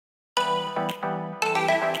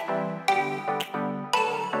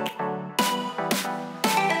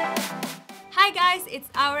it's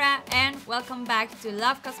Aura and welcome back to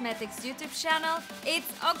Love Cosmetics YouTube channel. It's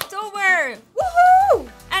October! Woohoo!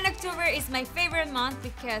 And October is my favorite month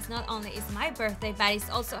because not only is my birthday, but it's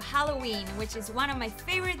also Halloween, which is one of my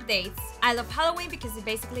favorite dates. I love Halloween because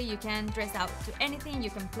basically you can dress out to anything, you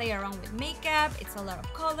can play around with makeup, it's a lot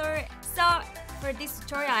of color. So for this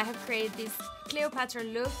tutorial I have created this Cleopatra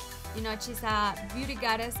look. You know, she's a beauty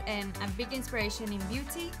goddess and a big inspiration in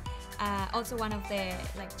beauty. Also one of the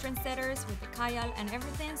trendsetters with the kajal and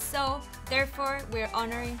everything, so therefore we're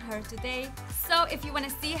honoring her today. So if you want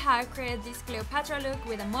to see how I created this Cleopatra look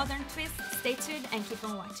with a modern twist, stay tuned and keep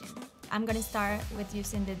on watching. I'm gonna start with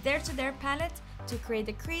using the Dare to Dare palette to create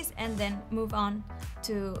the crease and then move on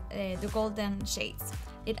to the golden shades.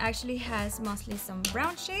 It actually has mostly some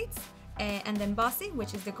brown shades and then Bossy,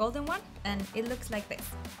 which is the golden one, and it looks like this.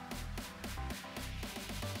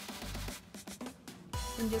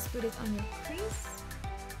 And just put it on your crease.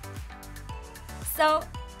 So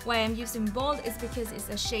why I'm using bold is because it's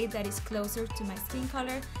a shade that is closer to my skin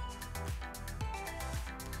color.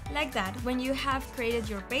 Like that. When you have created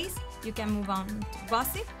your base, you can move on to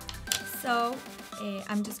Bossy. So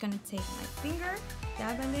I'm just gonna take my finger,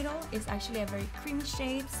 dab a little. It's actually a very creamy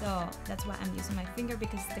shade, so that's why I'm using my finger,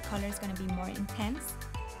 because the color is gonna be more intense.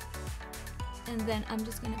 And then I'm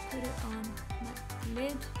just gonna put it on my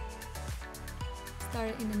lid.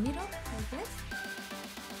 Start in the middle, like this.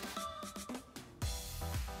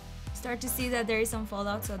 Start to see that there is some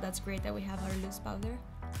fallout, so that's great that we have our loose powder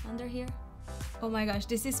under here. Oh my gosh,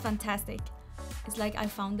 this is fantastic. It's like I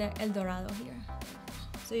found the El Dorado here.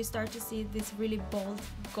 So you start to see this really bold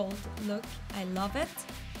gold look. I love it.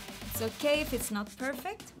 It's okay if it's not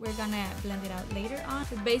perfect. We're gonna blend it out later on.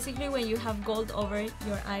 So basically when you have gold over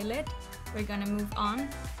your eyelid, we're gonna move on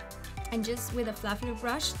and just with a fluffy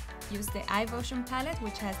brush use the EYEvotion palette,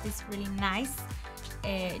 which has this really nice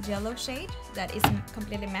yellow shade that is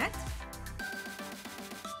completely matte.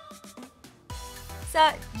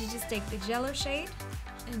 So you just take the yellow shade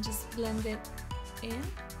and just blend it in.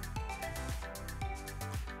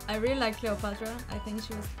 I really like Cleopatra. I think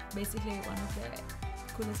she was basically one of the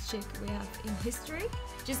coolest chick we have in history.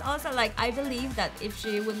 Just also I believe that if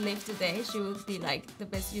she would live today, she would be like the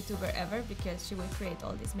best YouTuber ever, because she would create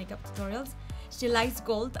all these makeup tutorials. She likes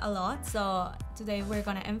gold a lot, so today we're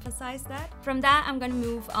gonna emphasize that. From that, I'm gonna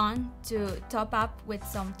move on to top up with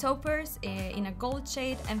some toppers in a gold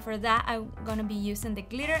shade, and for that I'm gonna be using the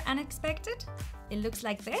GLITTERunexpected. It looks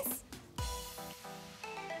like this.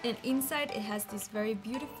 And inside it has this very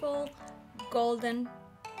beautiful golden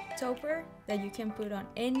topper that you can put on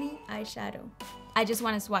any eyeshadow. I just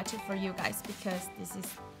want to swatch it for you guys because this is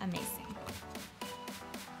amazing.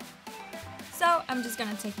 So I'm just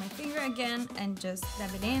gonna take my finger again and just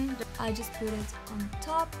dab it in. I just put it on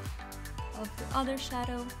top of the other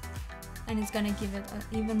shadow, and it's gonna give it an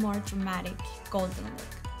even more dramatic golden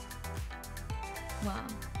look. Wow,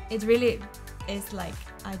 it really is like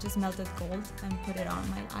I just melted gold and put it on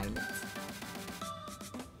my eyelids.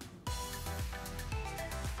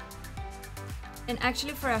 And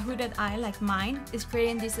actually for a hooded eye like mine, it's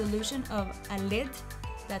creating this illusion of a lid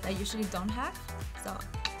that I usually don't have, so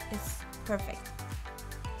it's perfect.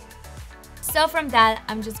 So from that,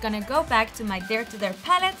 I'm just gonna go back to my Dare to Dare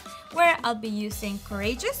palette, where I'll be using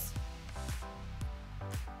Courageous.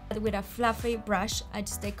 With a fluffy brush, I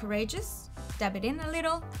just take Courageous, dab it in a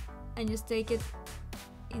little, and just take it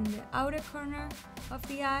in the outer corner of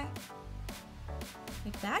the eye,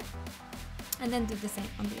 like that, and then do the same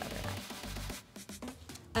on the other eye.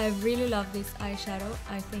 I really love this eyeshadow.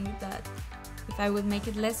 I think that if I would make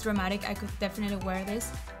it less dramatic, I could definitely wear this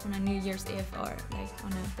on a New Year's Eve or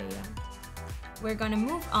on a day out. We're gonna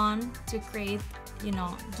move on to create,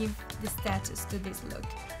 give the status to this look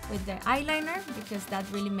with the eyeliner, because that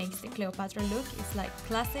really makes the Cleopatra look. It's like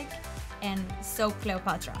classic and so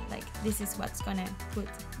Cleopatra. This is what's gonna put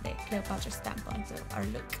the Cleopatra stamp onto our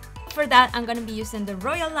look. For that, I'm gonna be using the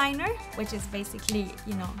ROYAliner, which is basically,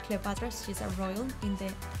 Cleopatra. She's a royal in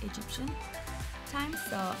the Egyptian time,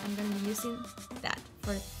 so I'm gonna be using that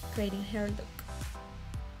for creating her look.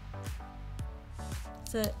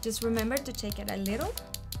 So just remember to take it a little.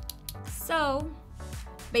 So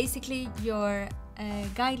basically your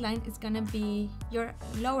guideline is gonna be your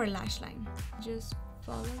lower lash line. Just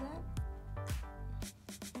follow that,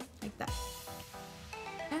 like that.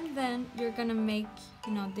 And then you're gonna make,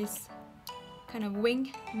 this kind of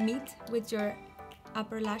wing meet with your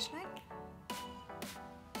upper lash line.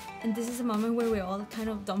 And this is a moment where we all kind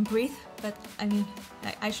of don't breathe, but I mean,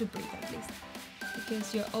 I should breathe at least,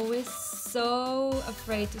 because you're always so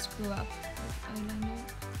afraid to screw up with eyeliner.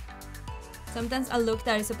 Sometimes a look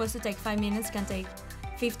that is supposed to take 5 minutes can take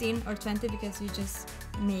 15 or 20 because you just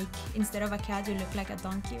make, instead of a cat, you look like a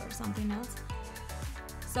donkey or something else.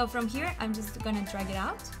 So from here, I'm just gonna drag it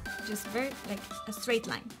out, just very like a straight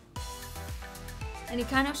line. And it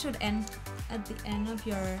kind of should end at the end of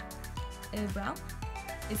your brow.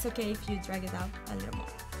 It's okay if you drag it out a little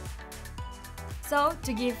more. So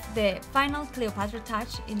to give the final Cleopatra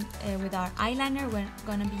touch with our eyeliner, we're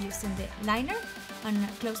gonna be using the liner and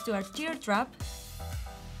close to our teardrop.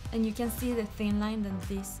 And you can see the thin line that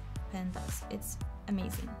this pen does. It's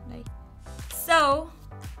amazing. Like, so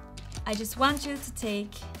I just want you to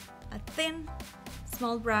take a thin,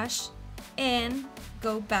 small brush and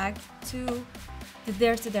go back to the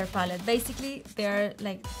There to There palette. Basically, they're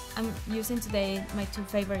like, I'm using today my two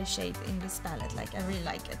favorite shades in this palette. Like, I really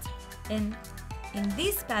like it. And in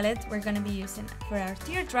this palette, we're gonna be using for our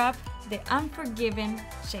teardrop the Unforgiven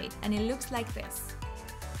shade, and it looks like this.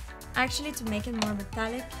 Actually, to make it more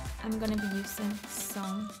metallic, I'm gonna be using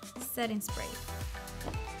some setting spray.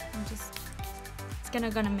 It's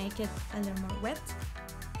gonna make it a little more wet.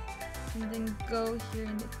 And then go here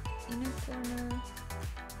in the inner corner.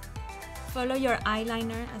 Follow your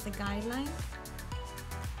eyeliner as a guideline.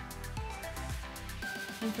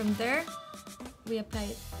 And from there, we apply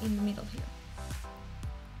it in the middle here.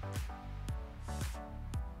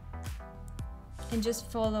 And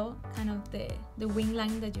just follow kind of the wing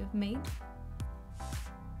line that you've made.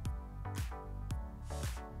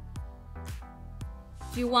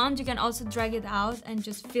 If you want, you can also drag it out and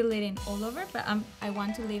just fill it in all over, but I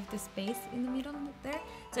want to leave the space in the middle there.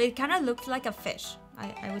 So it kind of looks like a fish,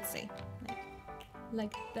 I would say.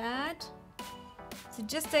 Like that. So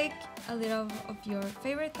just take a little of your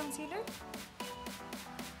favorite concealer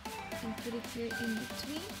and put it here in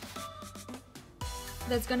between.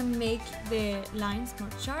 That's gonna make the lines more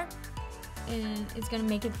sharp and it's gonna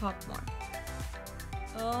make it pop more.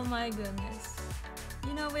 Oh my goodness.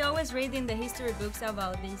 You know, we always read in the history books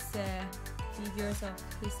about these figures of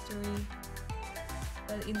history,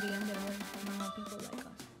 but in the end they were normal people like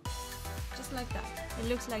us. Just like that. It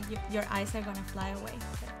looks like your eyes are gonna fly away.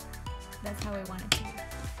 That's how I want it to be.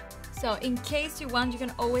 So in case you want, you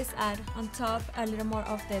can always add on top a little more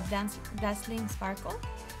of the Dazzling Sparkle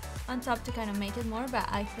on top to kind of make it more, but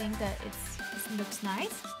I think that it looks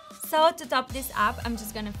nice. So to top this up, I'm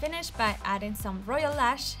just gonna finish by adding some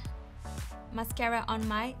RoyaLAsh mascara on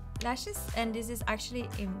my lashes, and this is actually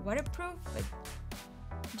in waterproof, but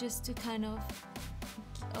just to kind of,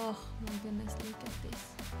 oh my goodness, look at this.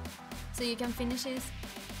 So you can finish it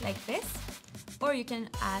like this, or you can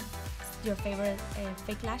add your favorite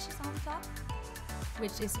fake lashes on top,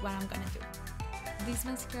 which is what I'm gonna do. This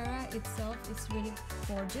mascara itself is really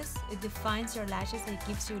gorgeous. It defines your lashes, it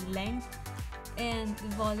gives you length and the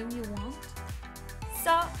volume you want.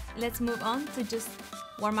 So let's move on to just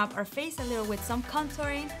warm up our face a little with some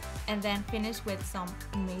contouring and then finish with some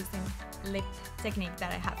amazing lip technique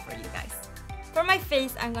that I have for you guys. For my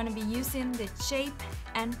face, I'm gonna be using the Shape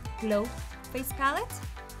and Glow face palette,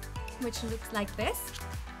 which looks like this.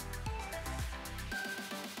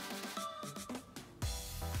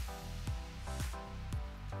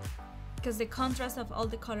 Because the contrast of all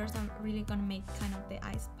the colors are really gonna make kind of the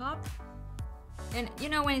eyes pop. And you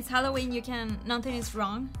know, when it's Halloween, nothing is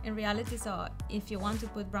wrong in reality, so if you want to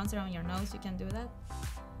put bronzer on your nose, you can do that.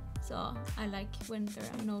 So I like when there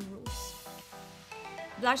are no rules.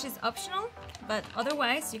 Blush is optional, but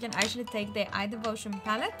otherwise you can actually take the EYEvotion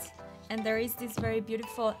palette, and there is this very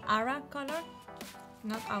beautiful Aura color,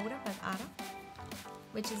 not Aura, but Aura,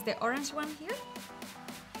 which is the orange one here.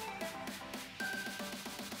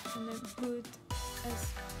 And then put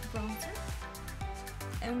as bronzer.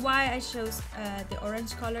 And why I chose the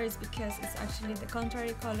orange color is because it's actually the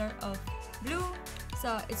contrary color of blue,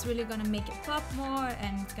 so it's really gonna make it pop more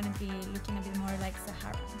and it's gonna be looking a bit more like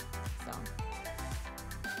Saharan. So,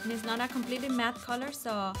 and it's not a completely matte color,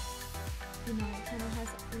 so you know, it kind of has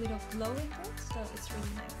a little glow in it, so it's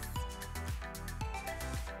really nice.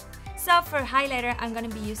 So for highlighter, I'm gonna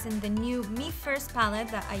be using the new Me First palette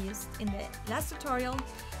that I used in the last tutorial,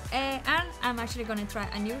 and I'm actually gonna try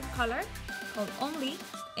a new color called Only,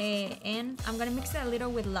 and I'm gonna mix it a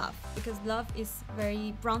little with Love, because Love is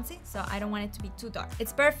very bronzy, so I don't want it to be too dark.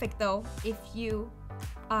 It's perfect though if you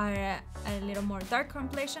are a little more dark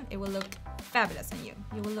complexion. It will look fabulous on you.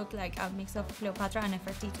 You will look like a mix of Cleopatra and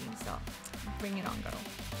Nefertiti, so bring it on, girl.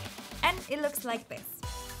 And it looks like this.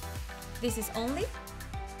 This is Only,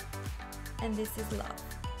 and this is Love.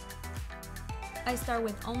 I start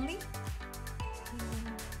with Only,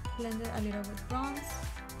 and blend it a little with bronze.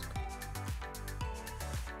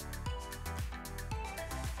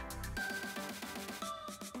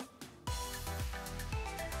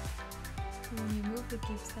 So when you move, it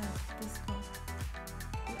gives that disco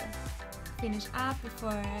glow. Finish up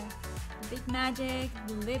before the big magic,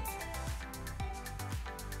 the lips,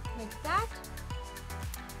 like that.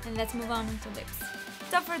 And let's move on into lips.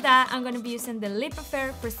 So for that, I'm going to be using the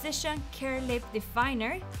LIPaffair Precision Care Lip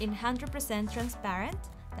Definer in 100% transparent.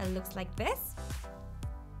 That looks like this.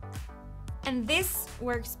 And this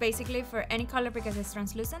works basically for any color because it's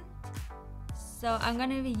translucent. So I'm going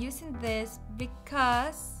to be using this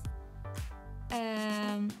because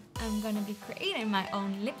I'm going to be creating my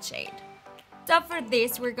own lip shade. So for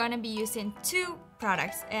this, we're going to be using two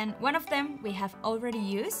products, and one of them we have already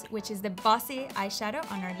used, which is the Bossy eyeshadow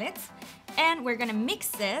on our lids, and we're gonna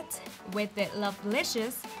mix it with the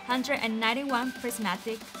LOVlicious 191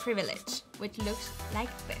 Prismatic Privilege, which looks like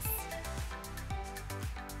this.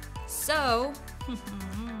 So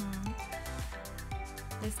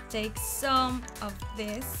let's take some of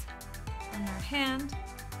this on our hand.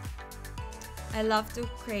 I love to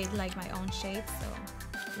create like my own shade, so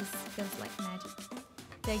this feels like magic.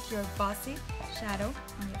 Take your Bossy shadow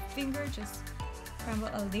on your finger, just crumble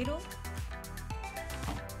a little,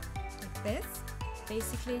 like this.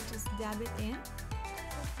 Basically, just dab it in,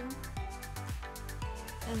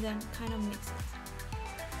 and then kind of mix it.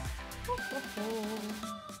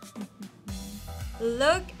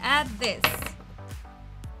 Look at this!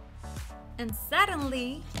 And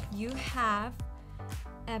suddenly, you have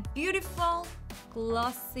a beautiful,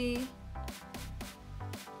 glossy,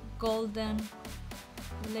 golden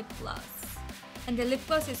lip gloss. And the lip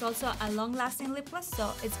gloss is also a long-lasting lip gloss,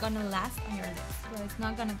 so it's gonna last on your lips, so it's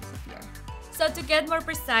not gonna disappear. So to get more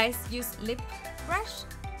precise, use lip brush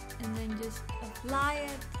and then just apply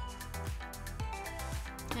it.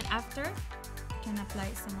 And after, you can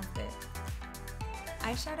apply some of the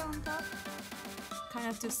eyeshadow on top, kind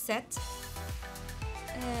of to set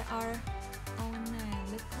our own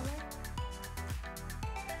lip color.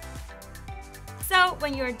 So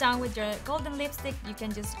when you're done with your golden lipstick, you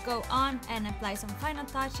can just go on and apply some final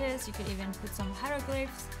touches. You could even put some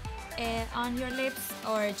hieroglyphs on your lips,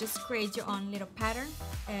 or just create your own little pattern,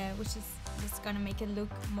 which is just gonna make it look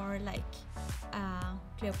more like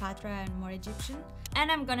Cleopatra and more Egyptian.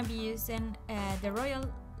 And I'm gonna be using the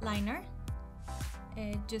ROYALiner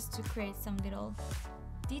just to create some little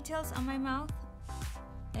details on my mouth,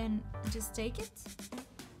 and just take it,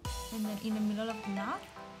 and then in the middle of the mouth,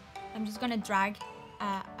 I'm just gonna drag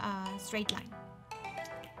a straight line.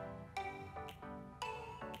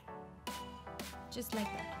 Just like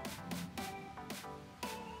that.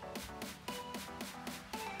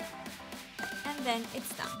 And then it's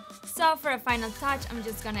done. So for a final touch, I'm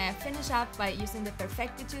just gonna finish up by using the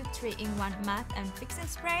PERFECTitude 3-in-1 matte and fixing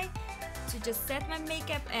spray to just set my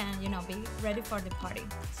makeup and, you know, be ready for the party.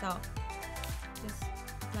 So just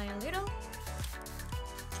apply a little.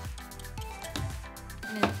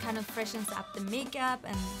 And it kind of freshens up the makeup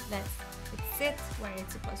and lets it sit where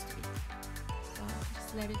it's supposed to be. So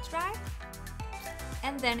just let it dry,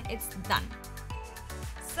 and then it's done.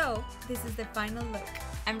 So this is the final look.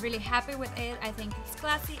 I'm really happy with it. I think it's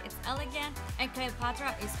classy, it's elegant, and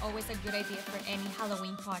Cleopatra is always a good idea for any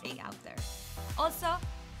Halloween party out there. Also,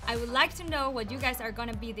 I would like to know what you guys are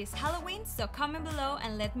gonna be this Halloween, so comment below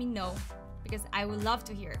and let me know, because I would love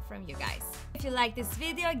to hear from you guys. If you like this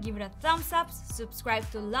video, give it a thumbs up, subscribe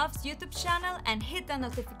to Love's YouTube channel, and hit the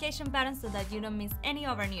notification button so that you don't miss any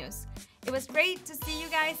of our news. It was great to see you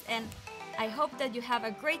guys, and I hope that you have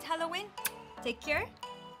a great Halloween. Take care.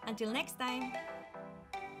 Until next time.